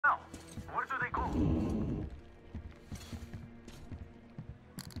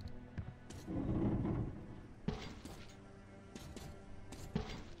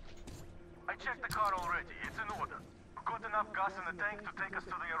car already. It's in order. We've got enough gas in the tank to take us to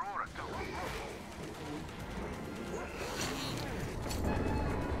the Aurora, too.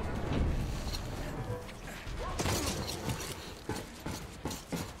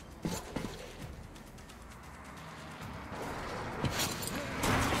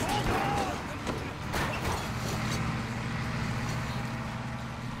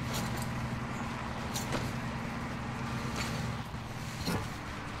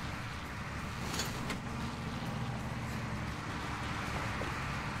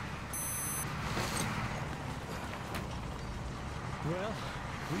 Well,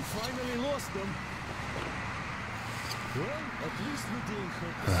 we finally lost them. Well, at least we didn't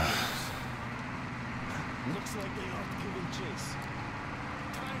hurt the slaves. Looks like they aren't giving chase.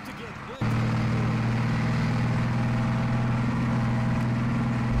 Time to get back.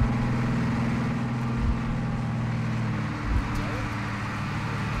 Tired?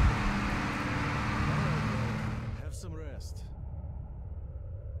 Alright, have some rest.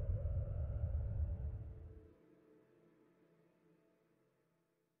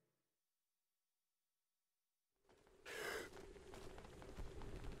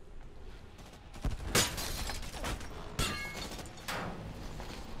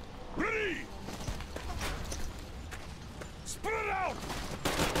 Ready! Spread it out!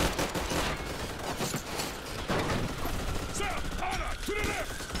 Sam, Anna, to the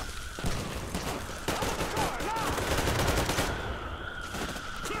left!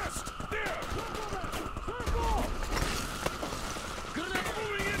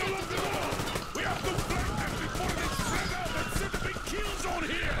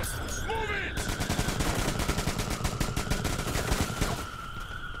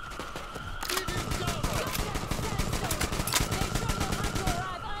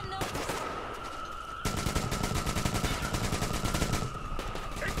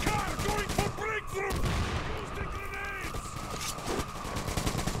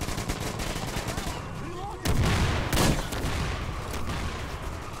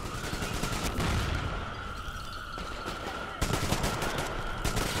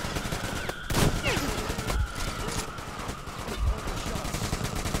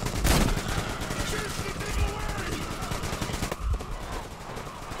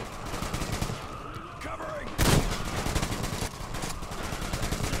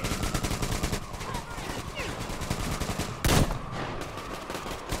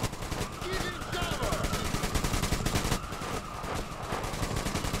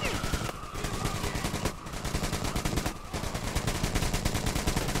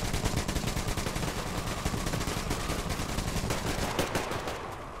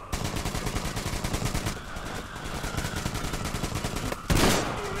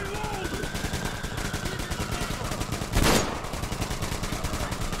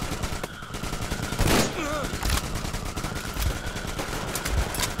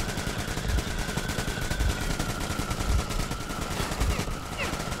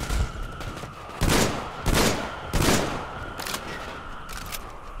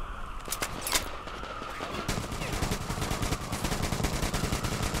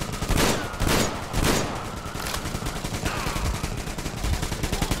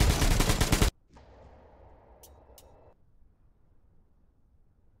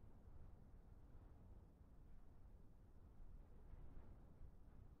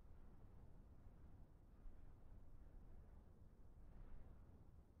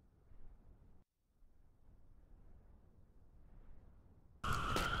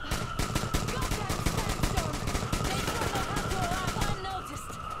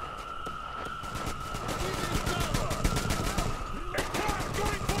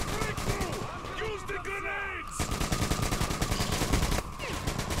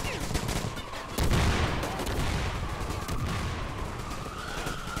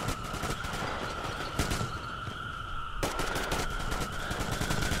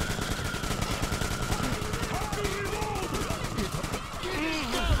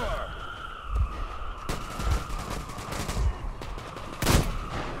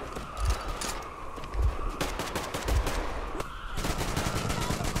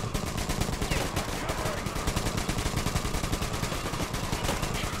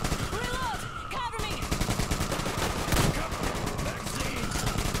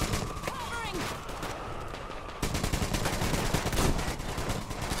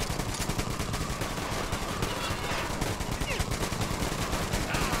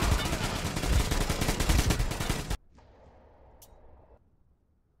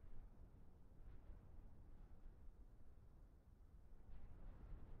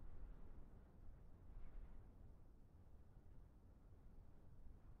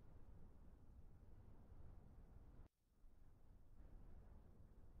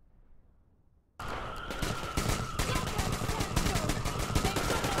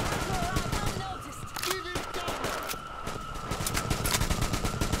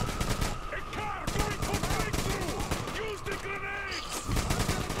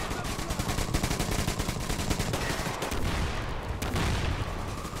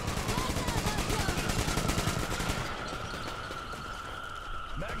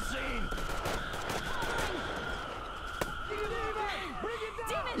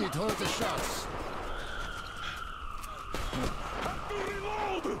 It heard the shots. Have to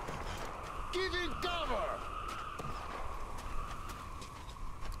reload! Giving cover!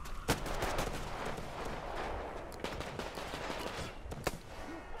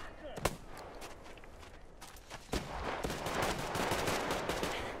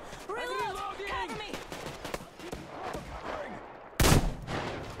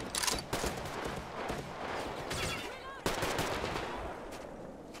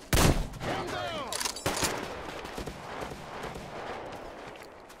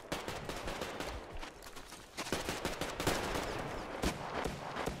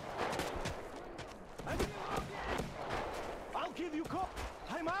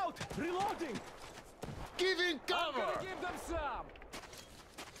 I'm out! Reloading! Giving I'm cover! gonna give them some!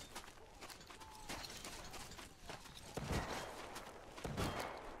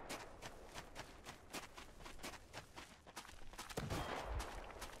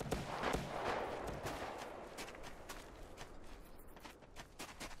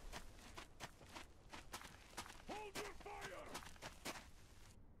 Hold your fire!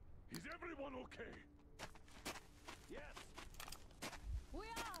 Is everyone okay? Yes! We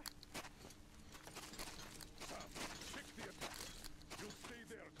are! Sam, check the attack. You'll stay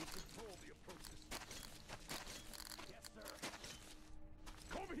there to control the approaches. Yes, sir!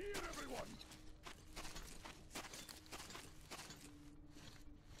 Come here, everyone!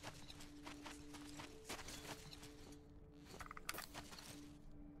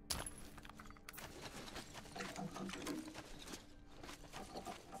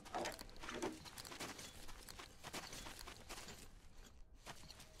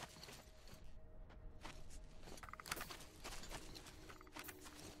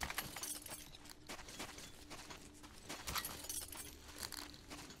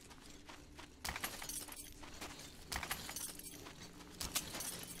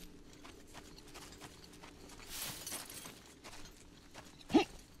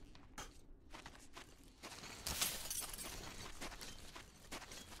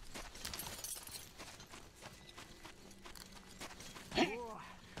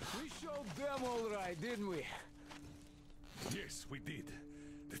 We showed them all right, didn't we? Yes, we did.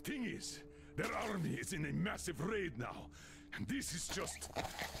 The thing is, their army is in a massive raid now, and this is just...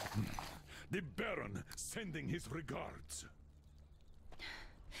 the Baron sending his regards.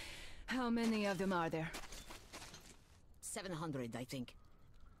 How many of them are there? 700, I think.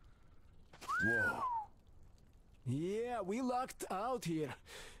 Whoa. Yeah, we lucked out here,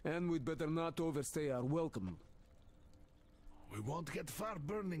 and we'd better not overstay our welcome. We won't get far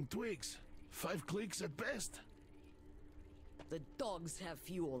burning twigs. 5 clicks at best. The dogs have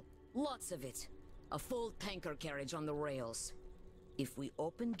fuel. Lots of it. A full tanker carriage on the rails. If we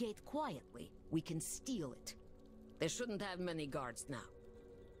open gate quietly, we can steal it. They shouldn't have many guards now.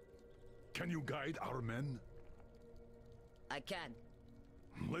 Can you guide our men? I can.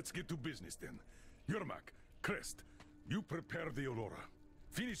 Let's get to business then. Yermak, Crest, you prepare the Aurora.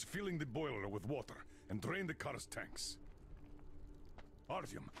 Finish filling the boiler with water and drain the car's tanks.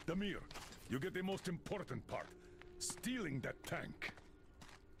 Artyom, Damir, you get the most important part. Stealing that tank.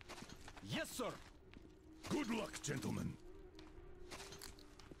 Yes, sir! Good luck, gentlemen.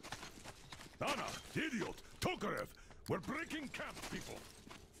 Anna, Idiot, Tokarev, we're breaking camp, people.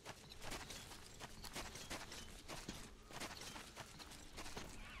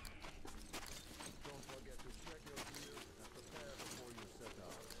 Don't forget to check your gear and prepare before you set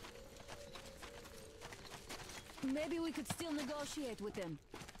out. Maybe we could still negotiate with them.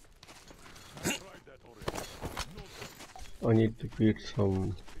 Tried that already. No good. I need to create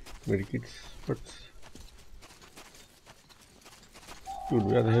some medikits, but dude,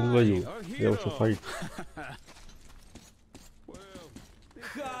 where the hell were you? They also fight.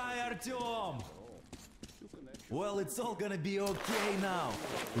 Hi, Artyom! Well, it's all gonna be okay now.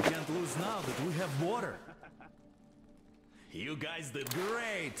 We can't lose now that we have water. You guys did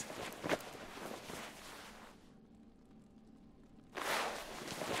great!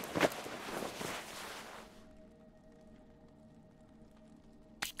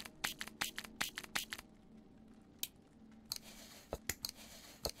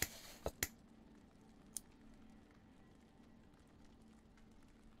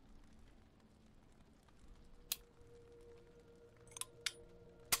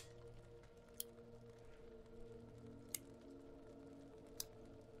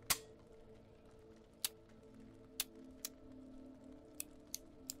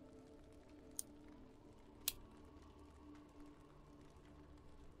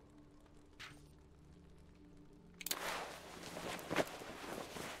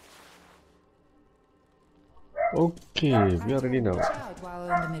 Okay, we are ready now. Watch out while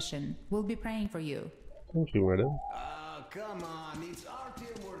on the mission. We'll be praying for you. Thank you, madam. Oh, come on, it's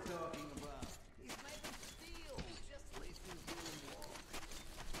Artyom we're talking about. He's made of steel. Just listen to him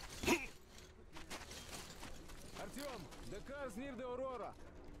walk. Artyom, the car's near the Aurora.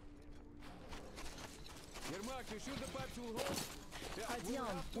 Yermak, you sure the pipes will hold?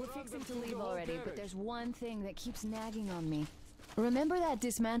 Artyom, we're fixing to leave already, but there's one thing that keeps nagging on me. Remember that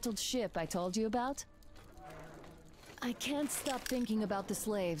dismantled ship I told you about? I can't stop thinking about the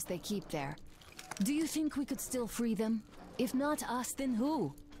slaves they keep there. Do you think we could still free them? If not us, then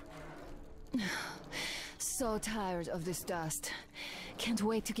who? So tired of this dust. Can't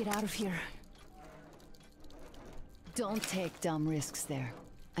wait to get out of here. Don't take dumb risks there.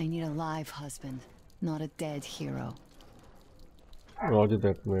 I need a live husband, not a dead hero. Roger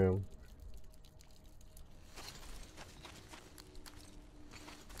that, ma'am.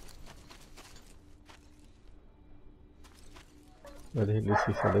 Let's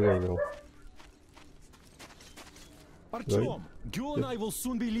see something I know. Artyom, Gul and I will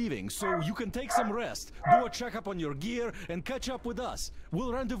soon be leaving, so you can take some rest, do a checkup on your gear, and catch up with us.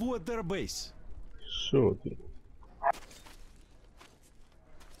 We'll rendezvous at their base. Sure thing.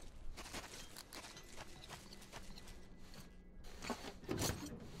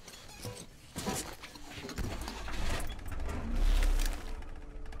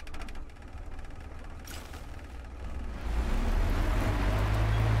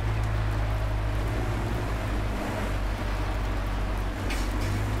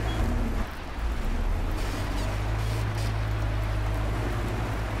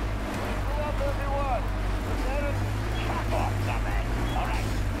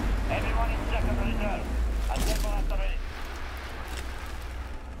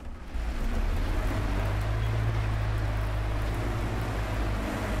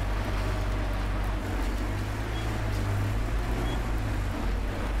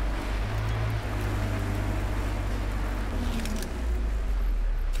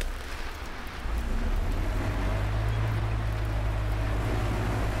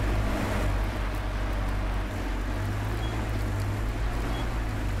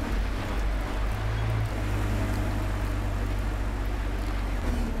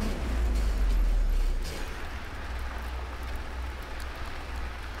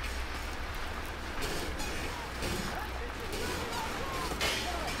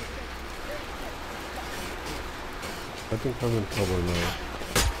 I think I'm in trouble now.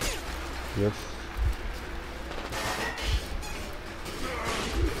 Yes.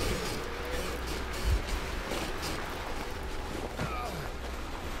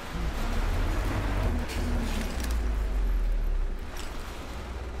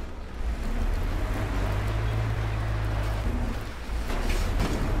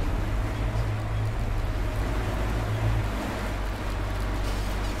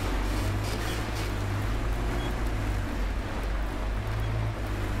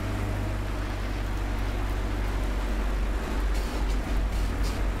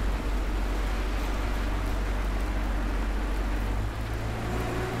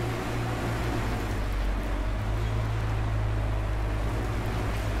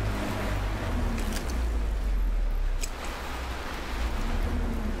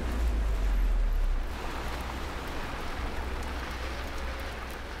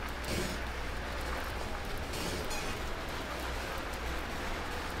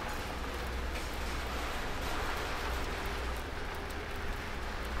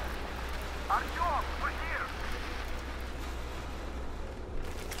 Artyom, we're here!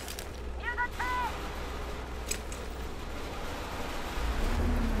 Unit tank!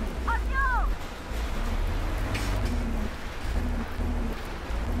 Artyom!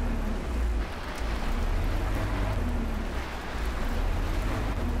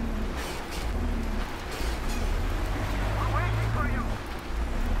 We're waiting for you!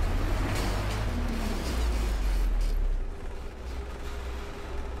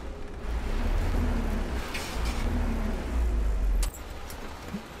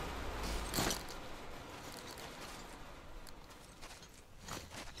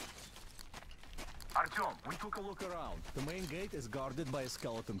 Artyom, we took a look around. The main gate is guarded by a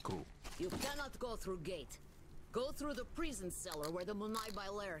skeleton crew. You cannot go through gate. Go through the prison cellar where the Munai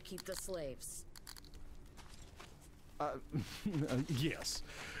Bailer keep the slaves. Yes.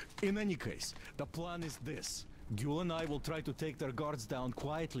 In any case, the plan is this. Gul and I will try to take their guards down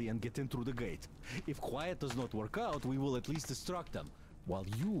quietly and get in through the gate. If quiet does not work out, we will at least distract them, while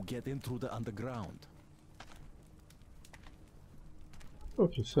you get in through the underground.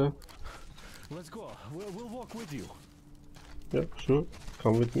 Okay, sir. Let's go. We'll walk with you. Yeah, sure.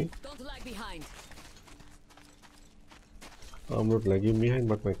 Come with me. Don't lag behind. I'm not lagging behind,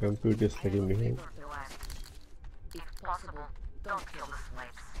 but my computer is lagging behind. If possible, don't kill the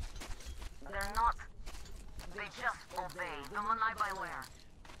slaves. They're not. They just obey the Manai by where?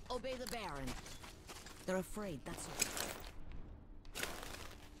 Obey the Baron. They're afraid, that's all.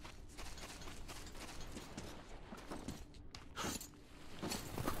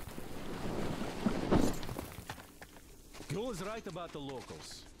 Gul is right about the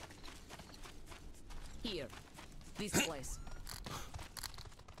locals. Here. This place.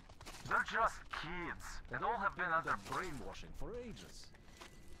 They're just kids. They all have been under brainwashing. For ages.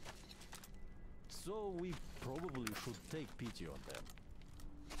 So we probably should take pity on them.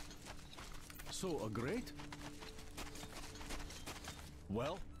 So, agreed?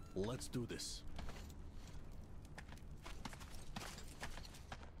 Well, let's do this.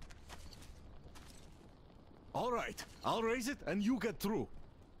 All right, I'll raise it and you get through.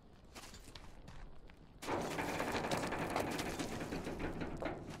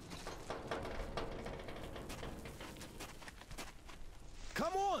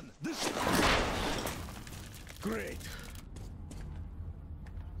 Come on! This... Great.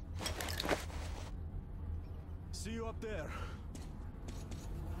 See you up there.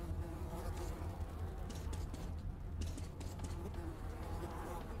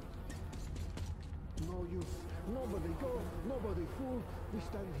 No use. Nobody go, nobody fool. We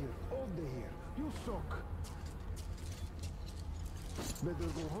stand here, all day here. You suck. Better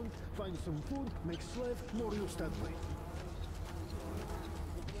go hunt, find some food, make slave, more use that way.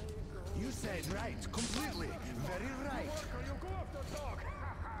 You said right, completely. Very right. You go after dog.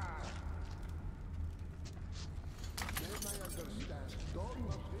 Then I understand. Dog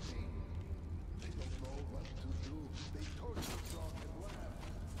love pity. They don't know what to do. They torture dog and laugh.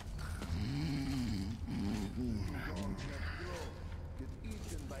 Dogs that grow get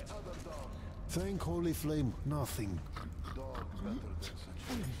eaten by other dogs. Thank Holy Flame, nothing. Dog better than such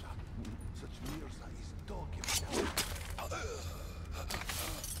Mirza. Such Mirza is dog himself.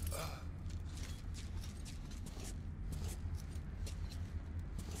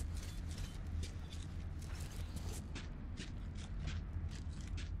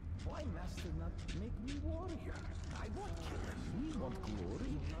 Why master not make me warrior? I want killers. We want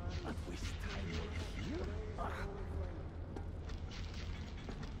glory. Not waste time here.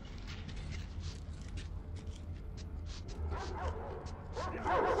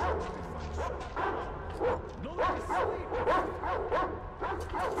 No one is asleep.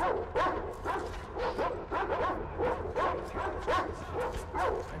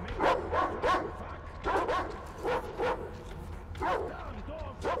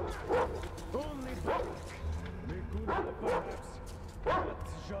 Only dogs. They could have perhaps. But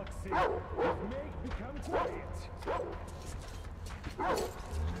Jacques said, it may become quiet.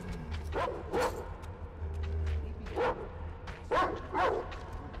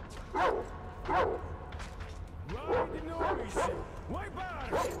 Ride noise! Why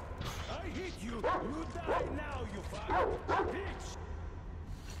bark? I hit you! You die now, you fuck! Bitch!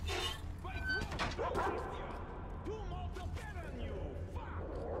 Two more to get on you! Fuck!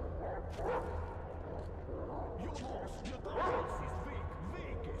 You lost! Your tolerance is weak!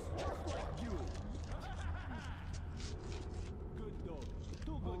 Weak is just like you! Good dog.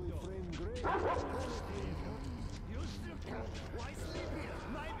 Too good dog. Flame great. You sucker! Why sleep here?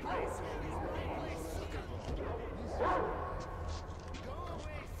 My place is my place, sucker! Go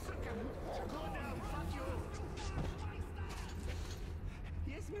away, sucker! Go now, fuck you!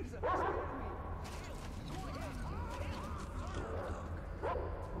 Yes, Mirza, spare me!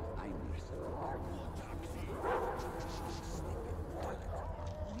 I'm Mirza.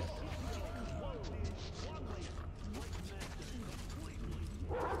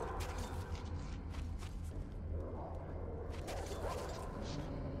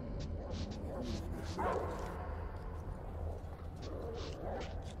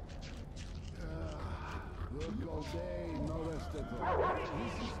 Work all day, no rest at all.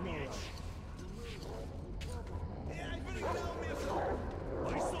 This is no rush. Hey, I better get out, Mirza!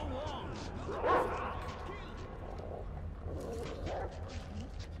 Why so long?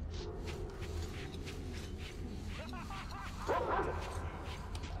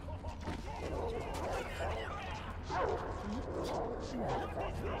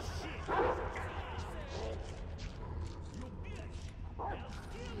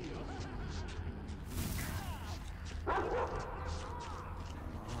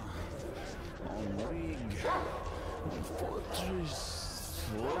 On rig. Fortress.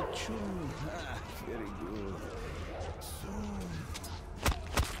 Fortune. Ah, very good. Soon.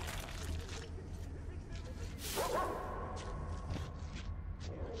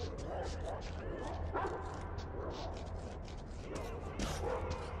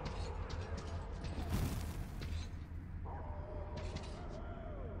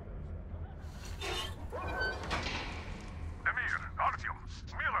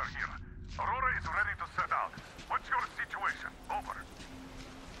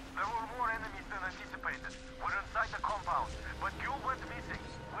 enemies than anticipated. We're inside the compound, but Fuel went missing.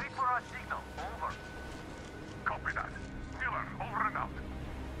 Wait for our signal. Over. Copy that. Miller, over and out.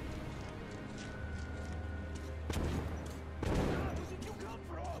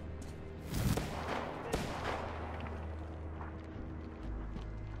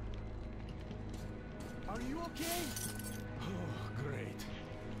 Are you okay? Oh, great.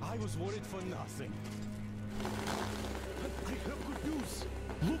 I was worried for nothing. But I have good news.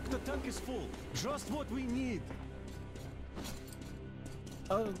 Look, the tank is full. Just what we need.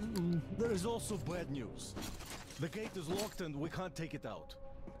 There is also bad news. The gate is locked and we can't take it out.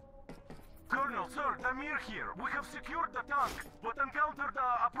 Colonel, sir, Damir here. We have secured the tank, but encountered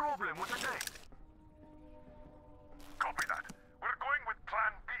a problem with the gate. Copy that. We're going with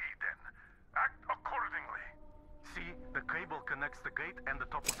Plan B then. Act accordingly. See, the cable connects the gate and the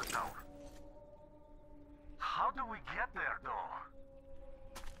top of the tower. How do we get there, though?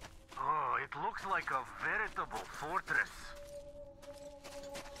 Oh, it looks like a veritable fortress.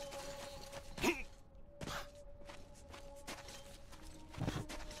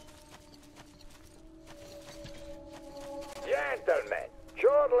 Gentlemen,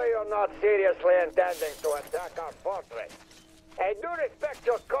 surely you're not seriously intending to attack our fortress. I do respect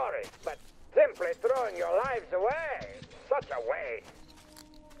your courage, but simply throwing your lives away, such a waste.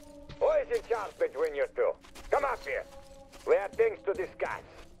 Who is in charge between you two? Come up here. We have things to discuss.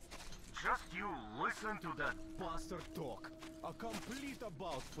 Just you listen to that bastard talk. A complete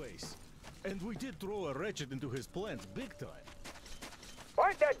about-face. And we did throw a wretched into his plans big time.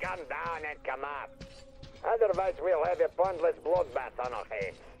 Point that gun down and come up. Otherwise we'll have a pointless bloodbath on our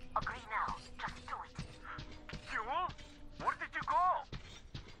hands. Agree now. Just do it. Fuel? Where did you go?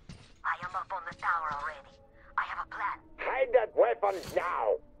 I am up on the tower already. I have a plan. Hide that weapon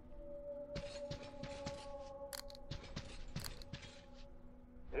now!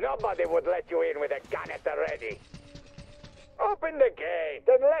 Nobody would let you in with a gun at the ready. Open the gate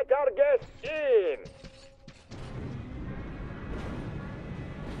and let our guests in!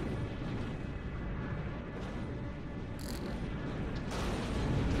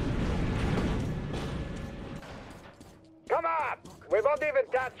 Come up! We won't even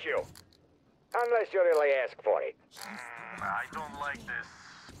touch you. Unless you really ask for it. I don't like this,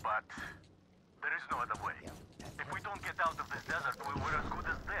 but there is no other way. If we don't get out of this desert, we're as good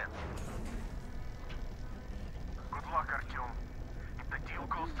as dead. Good luck, Artyom. If the deal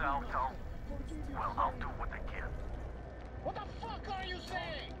goes south, I'll do what I can. What the fuck are you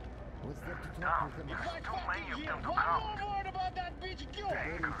saying? Now, there's too many of them to count. One more word about that bitch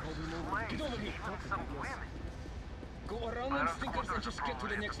Tankers, slaves, even some women. Go around them stinkers and just get to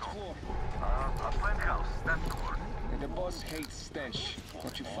the next floor. A penthouse, that's the word. And the boss hates stench.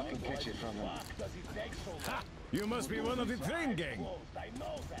 Don't you fucking catch it from him. You must be one of the train gang.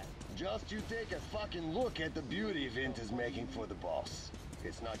 Just you take a fucking look at the beauty Vint is making for the boss.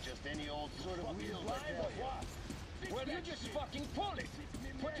 It's not just any old sort of wheel, I tell you. Well, you just fucking pull it.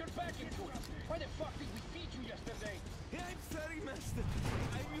 Put your back into it. Why the fuck did we feed you yesterday? I'm sorry, master.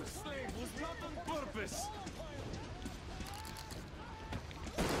 I'm your slave. Was not on purpose.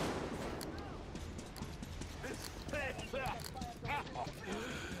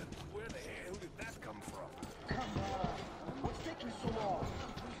 Where the hell did that come from? Come on. What's taking so long?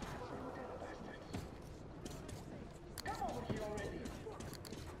 Come over here already.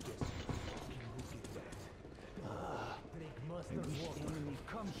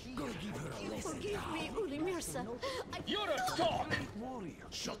 Forgive me, Uli Mirza. You're a dog!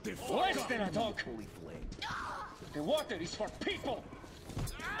 Shut the fuck Less up! than a dog! The water is for people!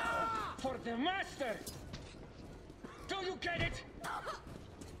 For the master! Do you get it?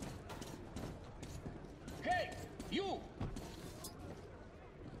 Hey, you!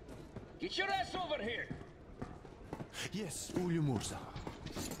 Get your ass over here! Yes, Uli Mirza.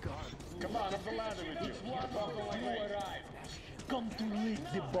 Come on, up the ladder with you. You arrived. Come to meet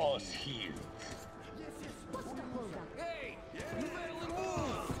the boss here. Hey!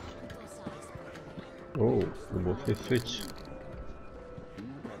 Oh, the boss is switch.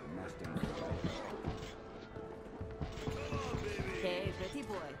 Hey, pretty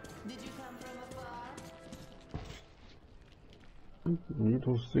boy. Did you come from afar?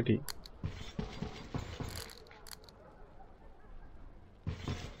 Metro City.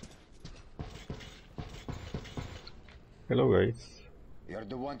 Hello guys. You're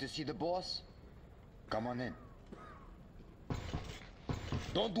the one to see the boss? Come on in.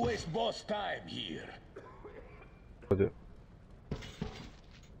 Don't waste boss time here. Hadi.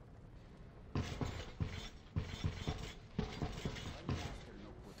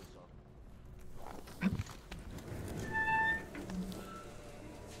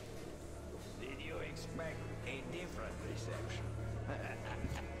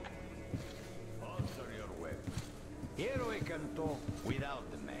 can talk without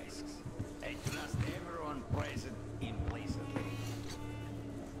the masks. I trust everyone present implicitly.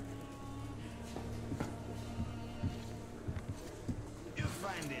 You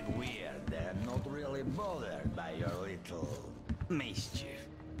find it weird that I'm not really bothered by your little mischief.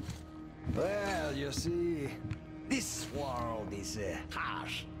 Well, you see, this world is a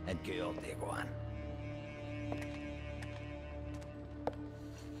harsh and chaotic one.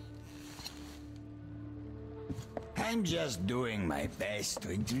 I'm just doing my best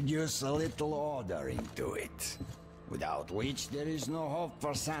to introduce a little order into it, without which there is no hope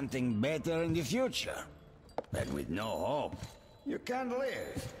for something better in the future. And with no hope, you can't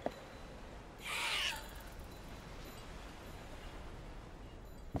live.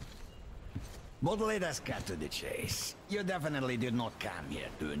 But let us cut to the chase. You definitely did not come here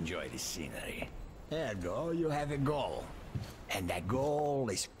to enjoy the scenery. Ergo, you have a goal. And that goal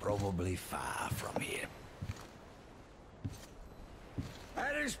is probably far from here. I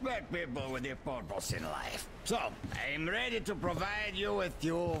respect people with a purpose in life. So, I am ready to provide you with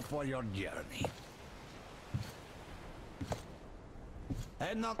fuel for your journey.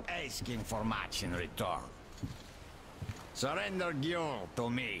 I'm not asking for much in return. Surrender Gyul to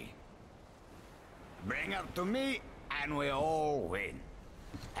me. Bring her to me, and we all win.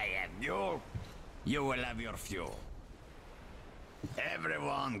 I have Gyul, you will have your fuel.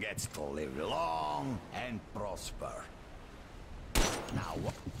 Everyone gets to live long and prosper. Now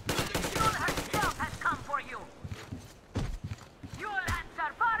what? Gyul herself has come for you! You'll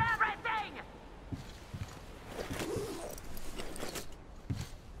answer for everything!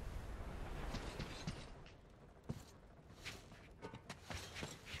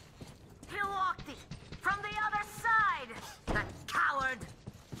 He locked it! From the other side! The coward!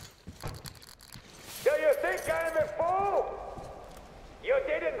 Do you think I'm a fool? You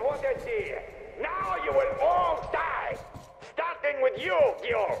didn't want to see it. Now you will all die! Starting with you,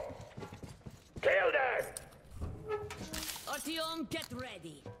 Gyul! Kill them! Artyom, get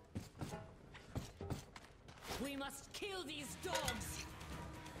ready. We must kill these dogs!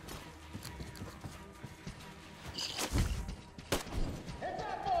 Heads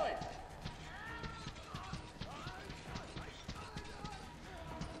up, boys!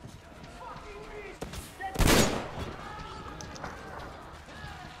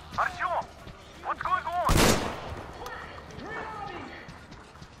 Artyom, what's going on?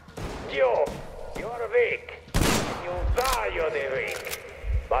 Gyul, you're weak. You value the weak.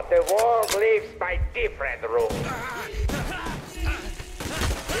 But the world lives by different rules.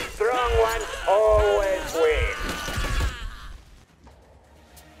 The strong ones always win.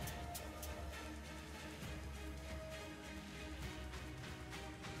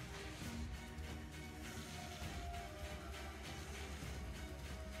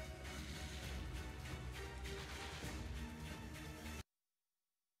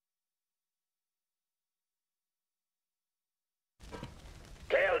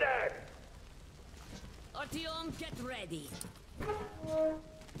 Kill them! Artyom, get ready.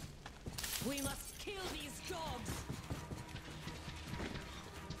 We must kill these dogs!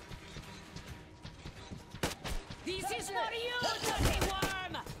 This is for you, dirty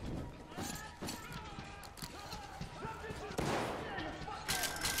worm!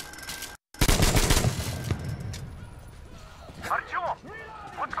 Artyom,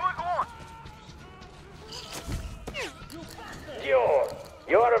 what's going on? Gyul,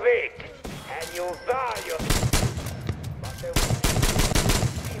 you're weak, and you value. But the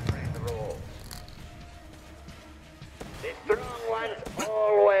different rules. The strong ones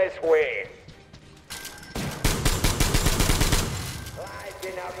always win. Lies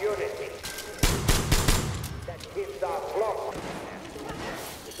in our unity. That keeps our flock.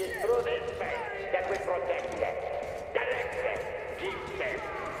 It is through this faith that we protect them, direct them, keep them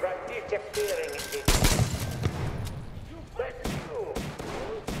from disappearing in this. But you're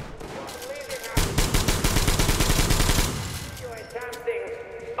leading us. You are something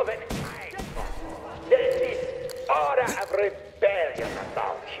of an icon. There is this aura of rebellion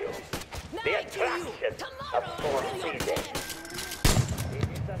about you. The attraction of forbidden. It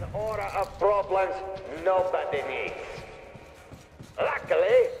is an aura of problems nobody needs.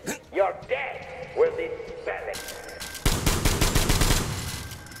 Luckily, your death will dispel it.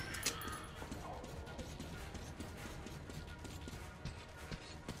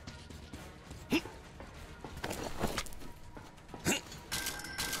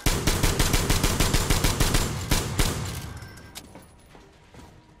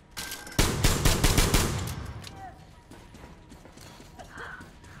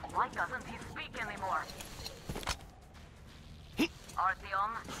 Why doesn't he speak anymore?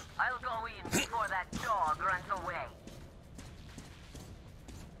 Artyom, I'll go in before that dog runs away.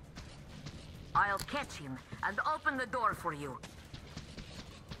 I'll catch him and open the door for you.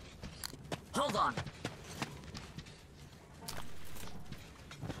 Hold on.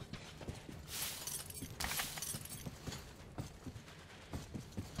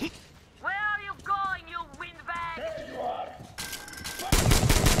 Where are you going, you windbag? There you are!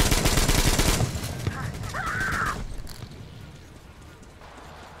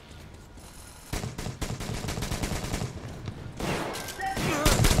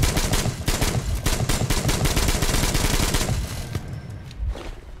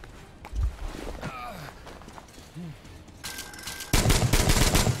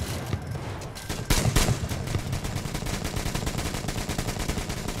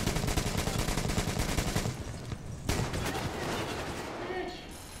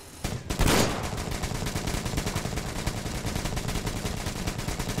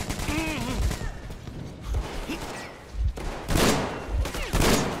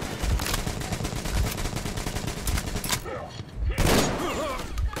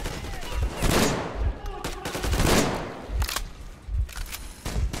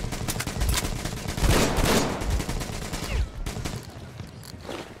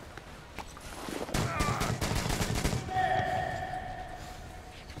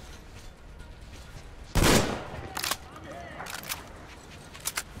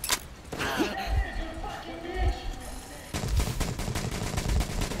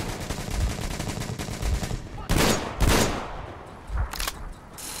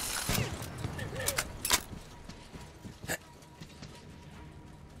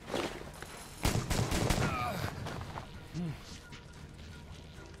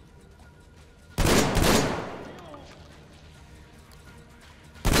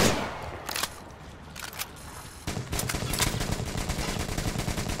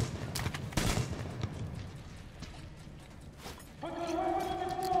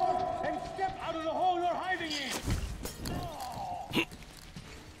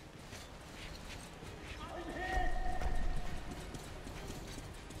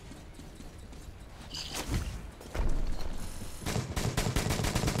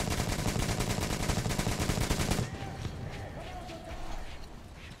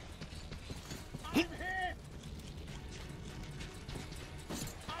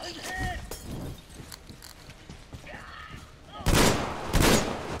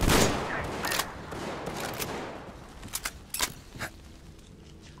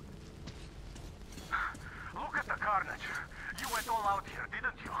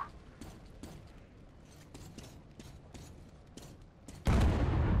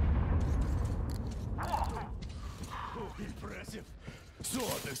 Impressive. So,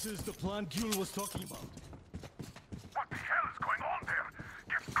 this is the plant Gule was talking about. What the hell is going on there?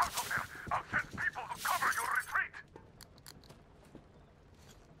 Get out of there! I'll send people to cover your retreat!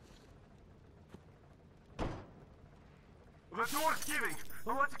 The door's giving!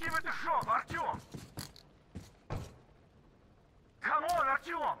 Let's give it a shot, Artyom! Come on,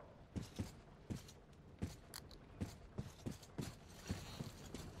 Artyom!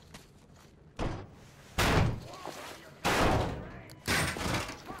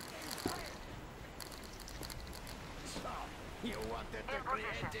 You wanted to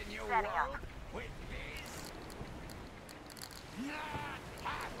create a new world with this? Not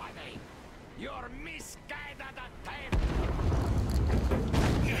happening! You're misguided attempt!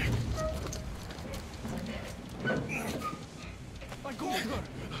 I got her!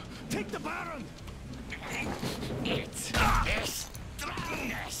 Take the Baron! It's the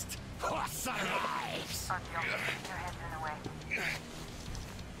strongest who survives! Artyom, your head's in the way.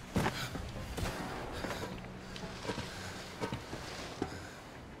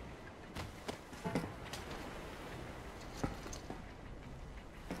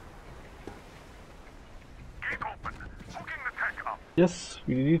 Yes,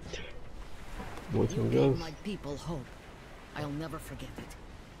 we did it. Boys and You girls. gave my people hope. I'll never forget it.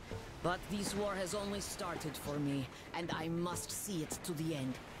 But this war has only started for me, and I must see it to the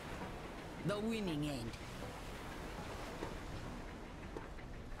end. The winning end.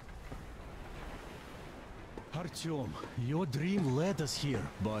 Artyom, your dream led us here,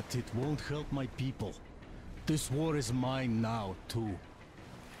 but it won't help my people. This war is mine now, too.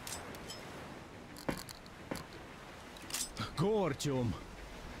 Go, Artyom.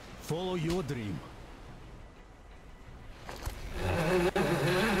 Follow your dream.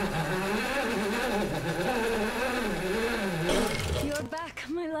 You're back,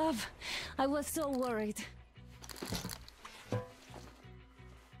 my love. I was so worried.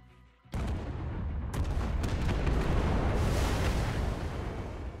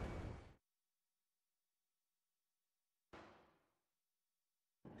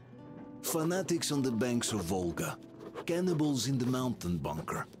 Fanatics on the banks of Volga, cannibals in the mountain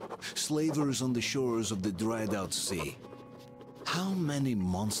bunker, slavers on the shores of the dried-out sea. How many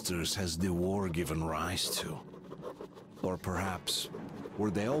monsters has the war given rise to? Or perhaps,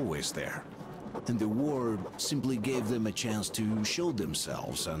 were they always there? And the war simply gave them a chance to show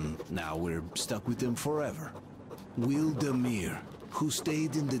themselves, and now we're stuck with them forever. Wildemir, who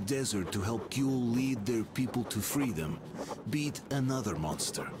stayed in the desert to help Kuel lead their people to freedom, beat another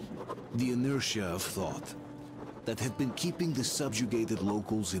monster. The inertia of thought that had been keeping the subjugated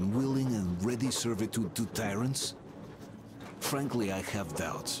locals in willing and ready servitude to tyrants. Frankly, I have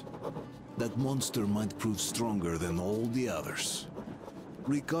doubts. That monster might prove stronger than all the others.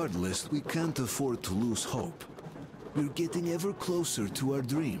 Regardless, we can't afford to lose hope. We're getting ever closer to our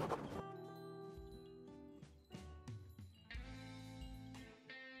dream.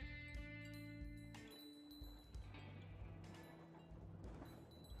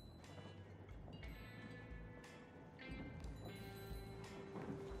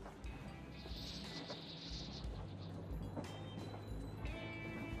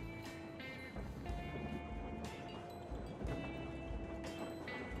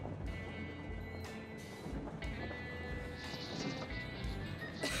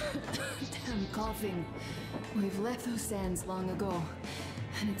 Damn coughing. We've left those sands long ago,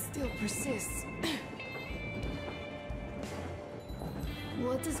 and it still persists.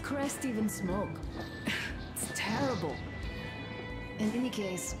 What does Crest even smoke? It's terrible. In any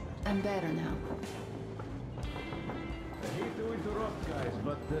case, I'm better now. I hate to interrupt, guys,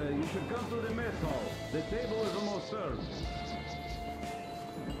 but you should come to the mess hall. The table is almost served.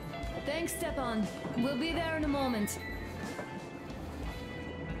 Thanks, Stepan. We'll be there in a moment.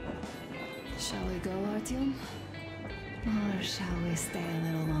 Shall we go, Artyom? Or shall we stay a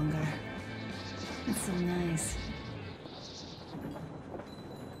little longer? It's so nice.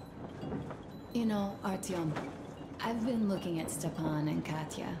 You know, Artyom, I've been looking at Stepan and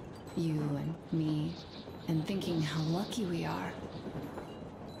Katya, you and me, and thinking how lucky we are.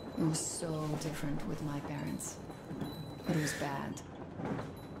 It was so different with my parents. It was bad.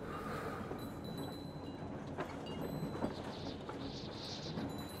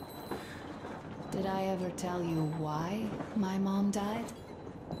 Did I ever tell you why my mom died?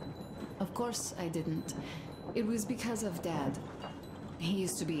 Of course I didn't. It was because of Dad. He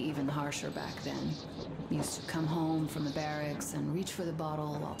used to be even harsher back then. He used to come home from the barracks and reach for the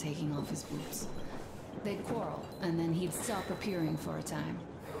bottle while taking off his boots. They'd quarrel, and then he'd stop appearing for a time.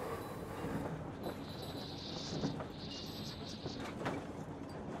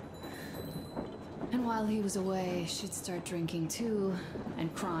 And while he was away, she'd start drinking too,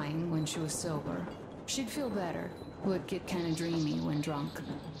 and crying when she was sober. She'd feel better, would get kinda dreamy when drunk.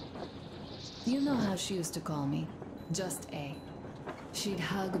 You know how she used to call me? Just A. She'd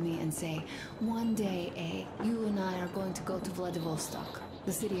hug me and say, "One day, A, you and I are going to go to Vladivostok,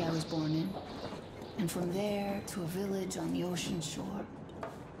 the city I was born in. And from there to a village on the ocean shore."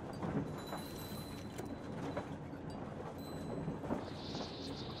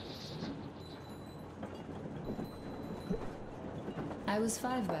 I was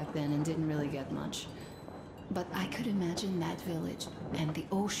 5 back then and didn't really get much. But I could imagine that village and the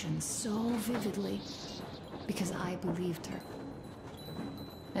ocean so vividly because I believed her.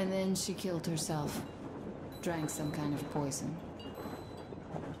 And then she killed herself. Drank some kind of poison.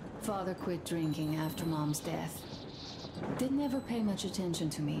 Father quit drinking after Mom's death. Didn't ever pay much attention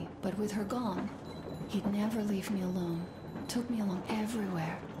to me, but with her gone, he'd never leave me alone. Took me along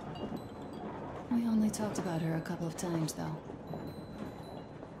everywhere. We only talked about her a couple of times, though.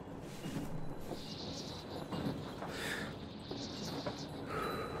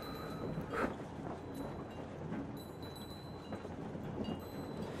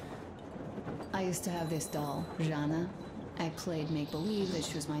 I used to have this doll, Jana. I played make-believe that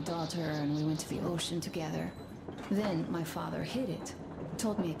she was my daughter, and we went to the ocean together. Then my father hid it,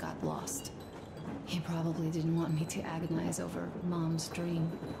 told me it got lost. He probably didn't want me to agonize over Mom's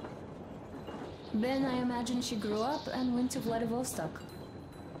dream. Then I imagined she grew up and went to Vladivostok.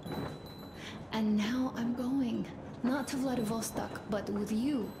 And now I'm going. Not to Vladivostok, but with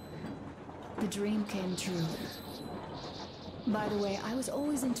you. The dream came true. By the way, I was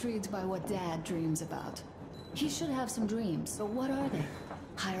always intrigued by what Dad dreams about. He should have some dreams, so what are they?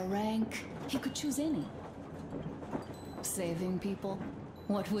 Higher rank? He could choose any. Saving people?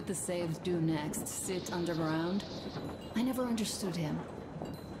 What would the saved do next? Sit underground? I never understood him.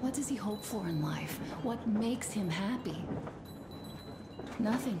 What does he hope for in life? What makes him happy?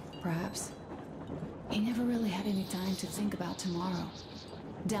 Nothing, perhaps. He never really had any time to think about tomorrow.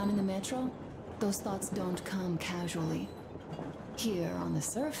 Down in the metro, those thoughts don't come casually. Here on the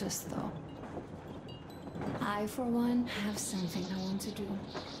surface, though. I, for one, have something I want to do.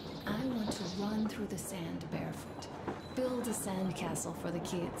 I want to run through the sand barefoot. Build a sandcastle for the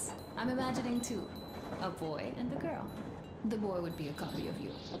kids. I'm imagining two. A boy and a girl. The boy would be a copy of you.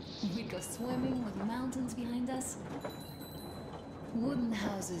 We'd go swimming with mountains behind us. Wooden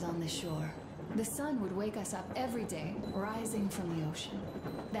houses on the shore. The sun would wake us up every day, rising from the ocean.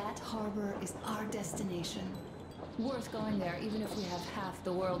 That harbor is our destination. Worth going there even if we have half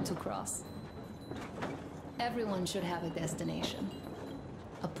the world to cross. Everyone should have a destination.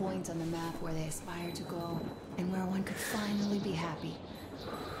 A point on the map where they aspire to go, and where one could finally be happy.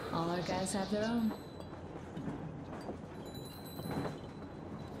 All our guys have their own.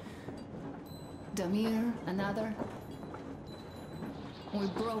 Damir, another. We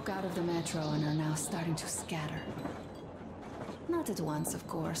broke out of the metro and are now starting to scatter. Not at once, of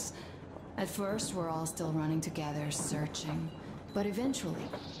course. At first, we're all still running together, searching. But eventually,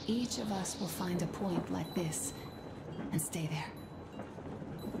 each of us will find a point like this, and stay there.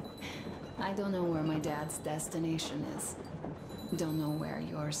 I don't know where my dad's destination is. Don't know where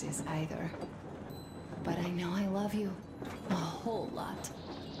yours is either. But I know I love you a whole lot.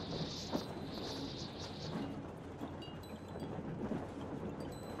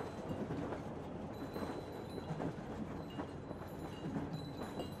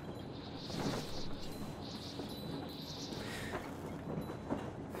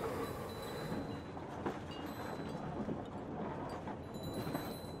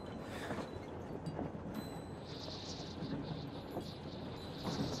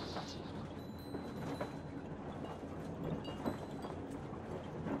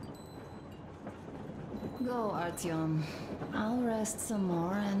 Go, Artyom. I'll rest some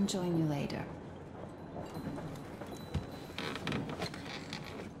more and join you later.